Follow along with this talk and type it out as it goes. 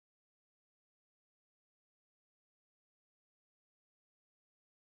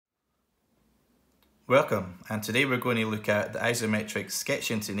Welcome, and today we're going to look at the isometric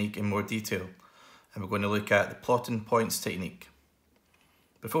sketching technique in more detail, and we're going to look at the plotting points technique.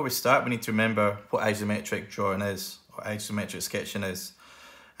 Before we start, we need to remember what isometric drawing is, or isometric sketching is.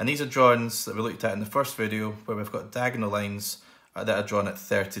 And these are drawings that we looked at in the first video where we've got diagonal lines that are drawn at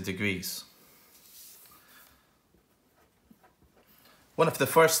 30 degrees. One of the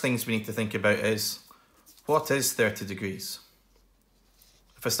first things we need to think about is, what is 30 degrees?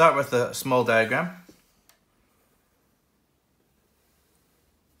 If I start with a small diagram,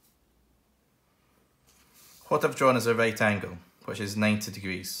 what I've drawn is a right angle, which is 90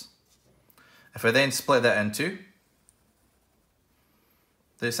 degrees. If I then split that in two,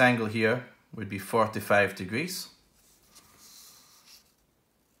 this angle here would be 45 degrees.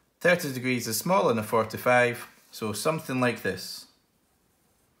 30 degrees is smaller than 45, so something like this.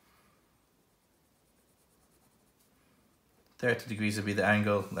 30 degrees would be the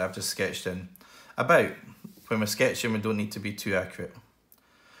angle that I've just sketched in. About, when we're sketching, we don't need to be too accurate.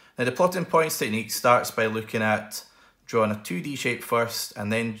 Now the plotting points technique starts by looking at drawing a 2D shape first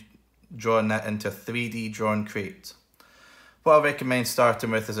and then drawing that into a 3D drawn crate. What I recommend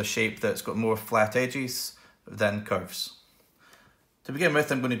starting with is a shape that's got more flat edges than curves. To begin with,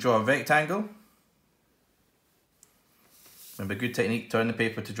 I'm going to draw a rectangle. Remember, good technique, turn the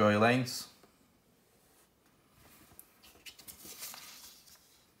paper to draw your lines.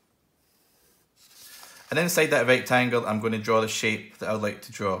 And inside that rectangle, I'm going to draw the shape that I'd like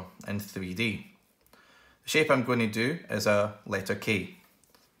to draw in 3D. The shape I'm going to do is a letter K.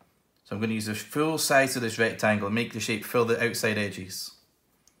 So I'm going to use the full size of this rectangle and make the shape fill the outside edges.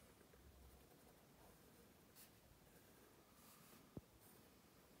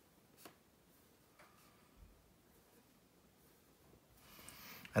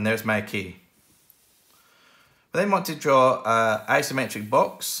 And there's my K. We then want to draw an isometric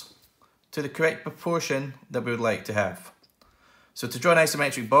box to the correct proportion that we would like to have. So to draw an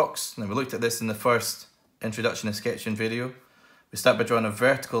isometric box, and we looked at this in the first introduction to sketching video, we start by drawing a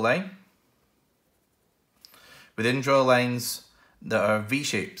vertical line. We then draw lines that are V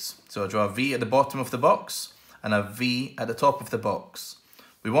shapes. So I'll draw a V at the bottom of the box and a V at the top of the box.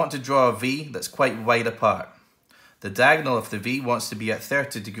 We want to draw a V that's quite wide apart. The diagonal of the V wants to be at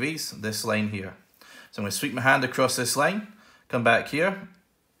 30 degrees, this line here. So I'm going to sweep my hand across this line, come back here,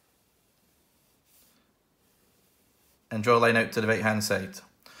 and draw a line out to the right hand side.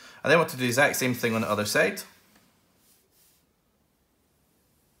 I then want to do the exact same thing on the other side.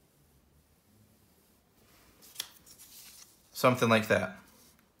 Something like that.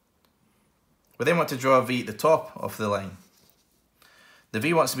 We then want to draw a V at the top of the line. The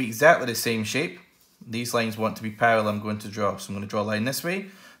V wants to be exactly the same shape. These lines want to be parallel, I'm going to draw. So I'm going to draw a line this way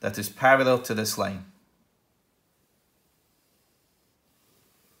that is parallel to this line.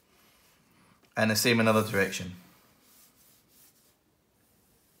 And the same in the other direction.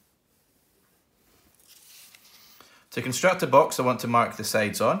 To construct a box, I want to mark the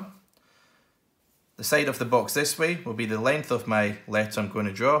sides on. The side of the box this way will be the length of my letter I'm going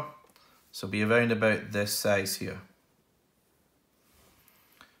to draw. So it'll be around about this size here.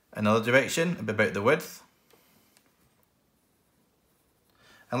 Another direction, it'll be about the width.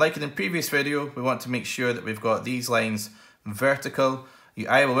 And like in the previous video, we want to make sure that we've got these lines vertical.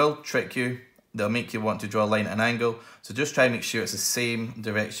 I will trick you, they'll make you want to draw a line at an angle. So just try and make sure it's the same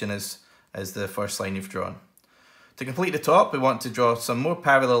direction as the first line you've drawn. To complete the top, we want to draw some more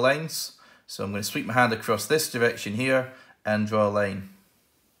parallel lines. So I'm going to sweep my hand across this direction here and draw a line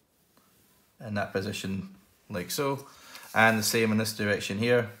in that position like so. And the same in this direction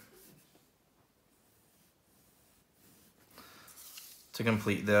here to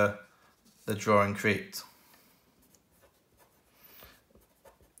complete the drawing crate.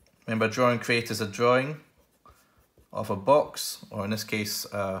 Remember, a drawing crate is a drawing of a box, or in this case,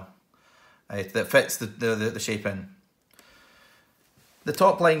 that fits the shape in. The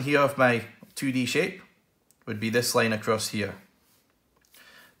top line here of my 2D shape would be this line across here.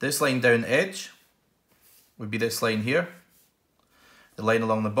 This line down the edge would be this line here. The line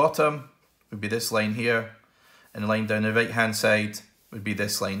along the bottom would be this line here. And the line down the right hand side would be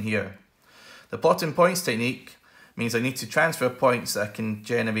this line here. The plotting points technique means I need to transfer points that I can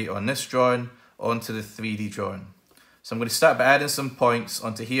generate on this drawing onto the 3D drawing. So I'm going to start by adding some points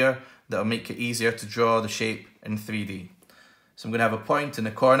onto here that will make it easier to draw the shape in 3D. So I'm going to have a point in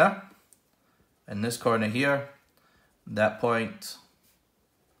the corner, in this corner here, that point,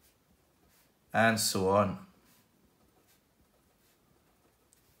 and so on.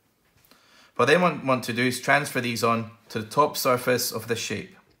 What I then want to do is transfer these on to the top surface of this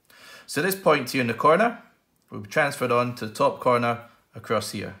shape. So this point here in the corner will be transferred on to the top corner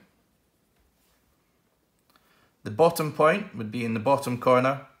across here. the bottom point would be in the bottom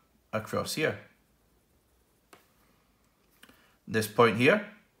corner across here. This point here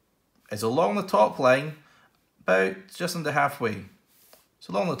is along the top line, about just under halfway.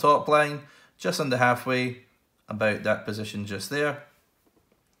 So along the top line, just under halfway, about that position just there.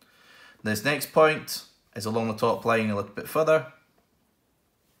 This next point is along the top line a little bit further.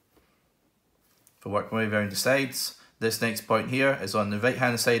 If I work my way around the sides, this next point here is on the right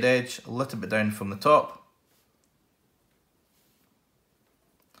hand side edge, a little bit down from the top.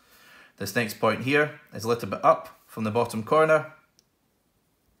 This next point here is a little bit up from the bottom corner.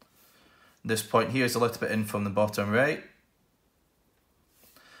 This point here is a little bit in from the bottom right.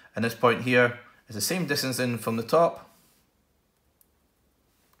 And this point here is the same distance in from the top,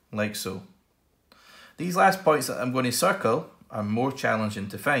 like so. These last points that I'm going to circle are more challenging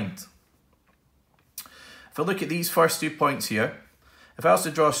to find. If I look at these first 2 points here, if I was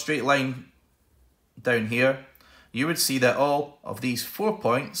to draw a straight line down here, you would see that all of these 4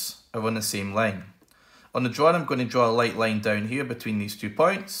 points are on the same line. On the drawing, I'm going to draw a light line down here between these 2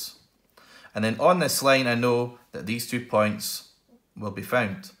 points. And then on this line, I know that these 2 points will be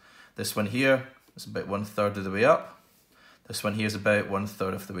found. This one here is about 1/3 of the way up. This one here is about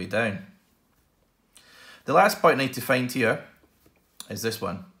 1/3 of the way down. The last point I need to find here is this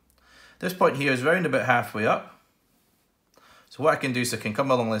one. This point here is round about halfway up. So what I can do is I can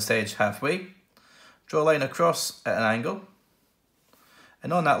come along this edge halfway, draw a line across at an angle,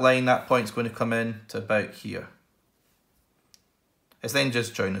 and on that line, that point's going to come in to about here. It's then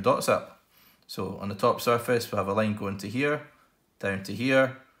just join the dots up. So on the top surface, we'll have a line going to here, down to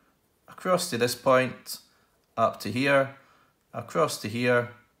here, across to this point, up to here, across to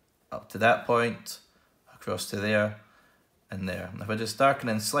here, up to that point, across to there, and there. And if I just darken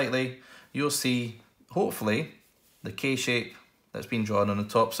in slightly, you'll see, hopefully, the K shape that's been drawn on the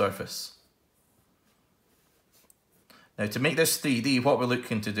top surface. Now to make this 3D, what we're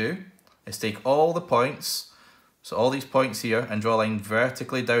looking to do is take all the points, so all these points here, and draw a line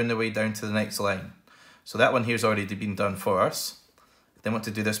vertically down the way down to the next line. So that one here's already been done for us. Then want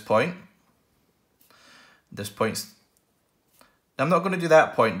to do this point. This point's... I'm not going to do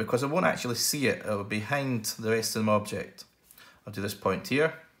that point because I won't actually see it. It will be behind the rest of the object. I'll do this point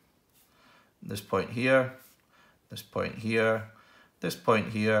here, this point here, this point here, this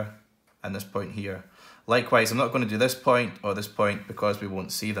point here, and this point here. Likewise, I'm not going to do this point or this point because we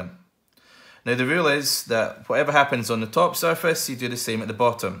won't see them. Now the rule is that whatever happens on the top surface, you do the same at the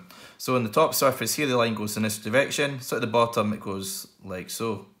bottom. So on the top surface here, the line goes in this direction, so at the bottom it goes like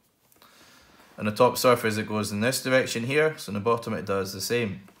so. On the top surface it goes in this direction here, so on the bottom it does the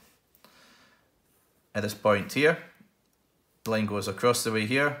same. At this point here, the line goes across the way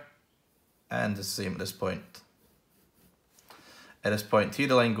here, and the same at this point. At this point here,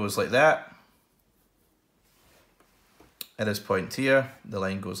 the line goes like that. At this point here, the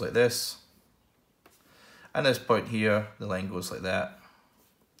line goes like this. And this point here, the line goes like that.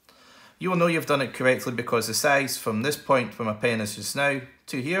 You will know you've done it correctly because the size from this point where my pen is just now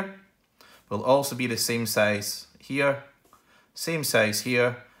to here will also be the same size here, same size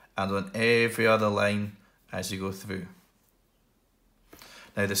here, and on every other line as you go through.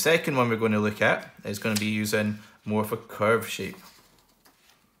 Now the second one we're going to look at is going to be using more of a curve shape.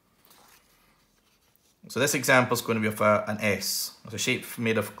 So this example is going to be of an S. It's a shape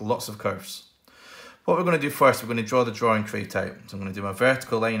made of lots of curves. What we're going to do first, we're going to draw the drawing crate out. So I'm going to do my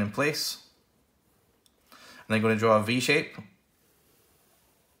vertical line in place. And then I'm going to draw a V shape.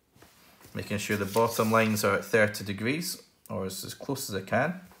 Making sure the bottom lines are at 30 degrees, or as close as I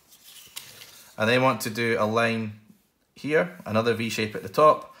can. And then I want to do a line here, another V shape at the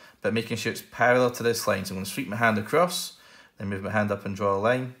top, but making sure it's parallel to this line. So I'm going to sweep my hand across, then move my hand up and draw a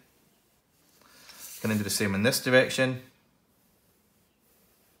line. Going to do the same in this direction.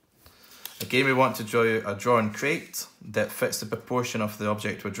 Again, we want to draw a drawn crate that fits the proportion of the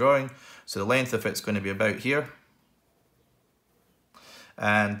object we're drawing. So the length of it's going to be about here.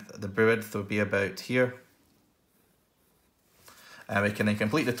 And the width will be about here. And we can then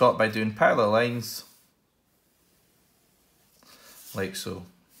complete the top by doing parallel lines, like so.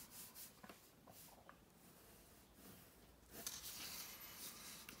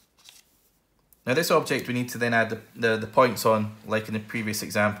 Now this object we need to then add the points on, like in the previous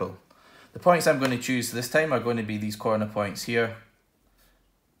example. The points I'm going to choose this time are going to be these corner points here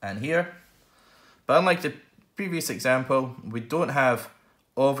and here. But unlike the previous example, we don't have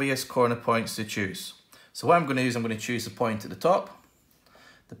obvious corner points to choose. So what I'm going to do is I'm going to choose the point at the top,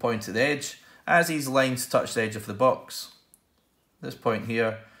 the point at the edge, as these lines touch the edge of the box. This point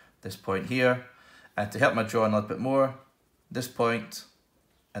here, and to help my drawing a little bit more, this point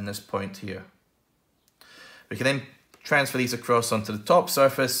and this point here. We can then transfer these across onto the top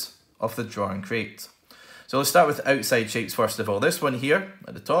surface of the drawing crate. So let's start with outside shapes first of all. This one here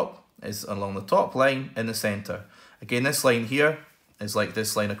at the top is along the top line in the centre. Again, this line here is like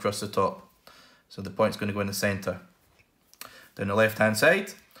this line across the top. So the point's going to go in the centre. Down the left hand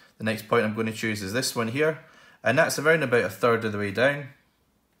side, the next point I'm going to choose is this one here, and that's around about a third of the way down,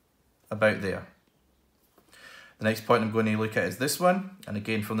 about there. The next point I'm going to look at is this one, and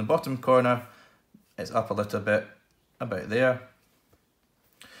again from the bottom corner, it's up a little bit, about there.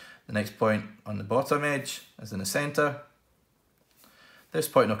 The next point on the bottom edge is in the centre. This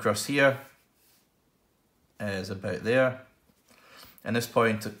point across here is about there, and this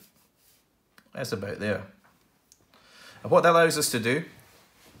point is about there. And what that allows us to do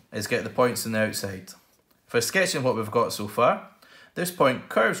is get the points on the outside. For sketching what we've got so far, this point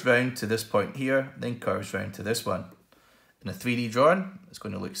curves round to this point here, then curves round to this one. In a 3D drawing, it's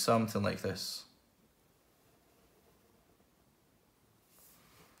going to look something like this.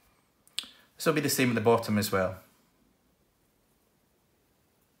 This will be the same at the bottom as well.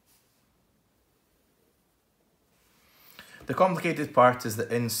 The complicated part is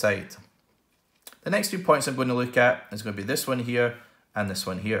the inside. The next 2 points I'm going to look at is going to be this one here and this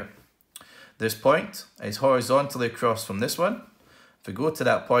one here. This point is horizontally across from this one. If we go to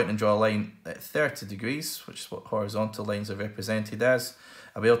that point and draw a line at 30 degrees, which is what horizontal lines are represented as,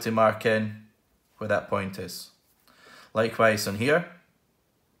 I'll be able to mark in where that point is. Likewise on here,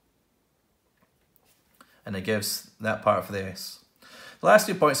 and it gives that part for the S. The last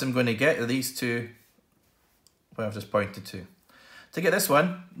 2 points I'm going to get are these two where I've just pointed to. To get this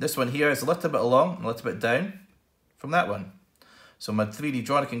one here is a little bit along and a little bit down from that one. So my 3D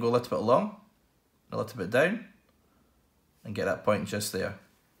drawing can go a little bit along, a little bit down, and get that point just there.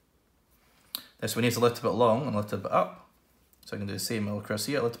 This one is a little bit long and a little bit up. So I can do the same all across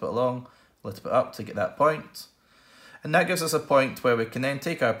here, a little bit along, a little bit up to get that point. And that gives us a point where we can then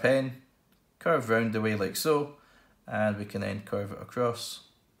take our pen, curve round the way like so, and we can then curve it across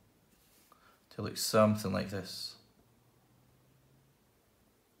to look something like this.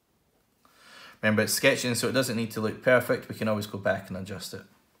 Remember, it's sketching, so it doesn't need to look perfect. We can always go back and adjust it.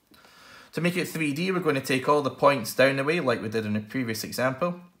 To make it 3D, we're going to take all the points down the way like we did in the previous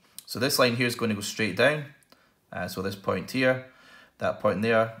example. So this line here is going to go straight down. So this point here, that point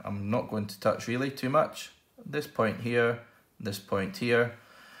there, I'm not going to touch really too much. This point here, this point here.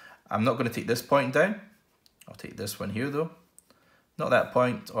 I'm not going to take this point down. I'll take this one here though. Not that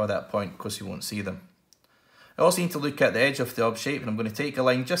point or that point because you won't see them. I also need to look at the edge of the ob shape, and I'm going to take a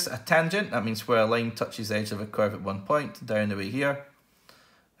line just a tangent. That means where a line touches the edge of a curve at one point, down the way here,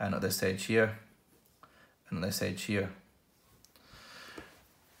 and at this edge here, and at this edge here.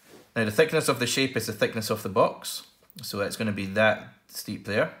 Now the thickness of the shape is the thickness of the box, so that's going to be that steep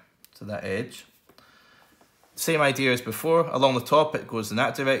there, to that edge. Same idea as before. Along the top it goes in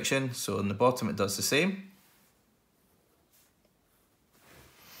that direction, so on the bottom it does the same.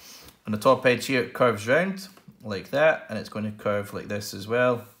 On the top edge here it curves round like that, and it's going to curve like this as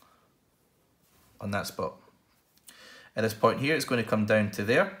well on that spot. At this point here it's going to come down to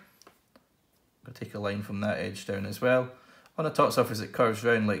there. I'm going to take a line from that edge down as well. On the top surface it curves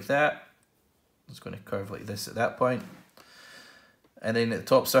round like that. It's going to curve like this at that point. And then at the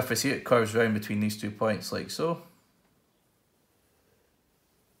top surface here it curves round between these 2 points like so.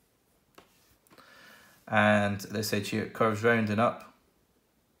 And this edge here it curves round and up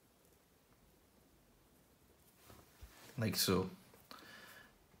like so.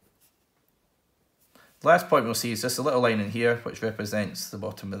 The last point we'll see is just a little line in here which represents the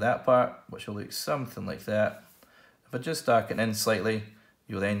bottom of that part, which will look something like that. If I just darken in slightly,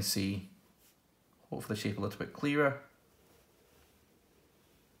 you'll then see hopefully the shape a little bit clearer.